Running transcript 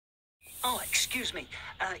excuse me.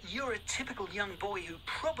 You're a typical young boy who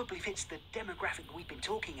probably fits the demographic we've been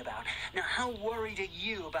talking about. Now, how worried are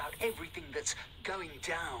you about everything that's going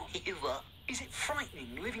down? You what? Is it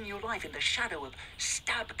frightening living your life in the shadow of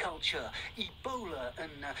stab culture, Ebola,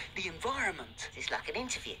 and the environment? It's like an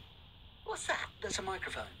interview. What's that? That's a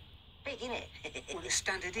microphone. Big, innit? Well, it's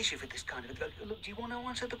standard issue for this kind of... Look, do you want to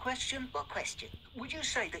answer the question? What question? Would you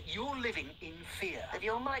say that you're living in fear? Of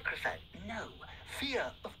your microphone? No,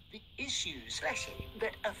 fear of the issues Bless you.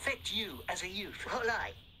 that affect you as a youth. What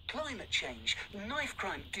like? Climate change, knife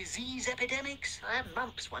crime, disease epidemics. I had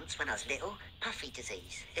mumps once when I was little. Puffy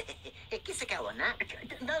disease. Kiss a go on that.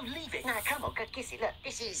 No, leave it. No, come on, go kiss it. Look,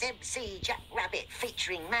 this is MC Jack Rabbit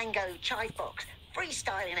featuring Mango Chive Box.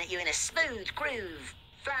 Freestyling at you in a smooth groove.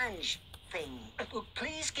 Flange thing. Well,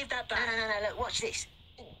 please give that back. No, look, watch this.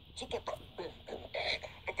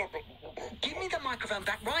 Give me the microphone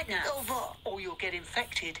back right now. Oh, what? Or you'll get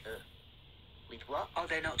infected. With what? Oh,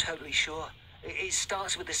 they're not totally sure. It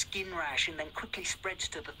starts with a skin rash and then quickly spreads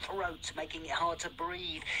to the throat, making it hard to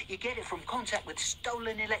breathe. You get it from contact with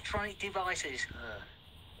stolen electronic devices.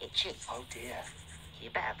 Itchy. Oh, dear.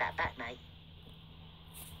 You better have that back, mate.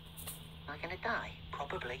 Am I gonna die?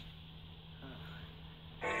 Probably.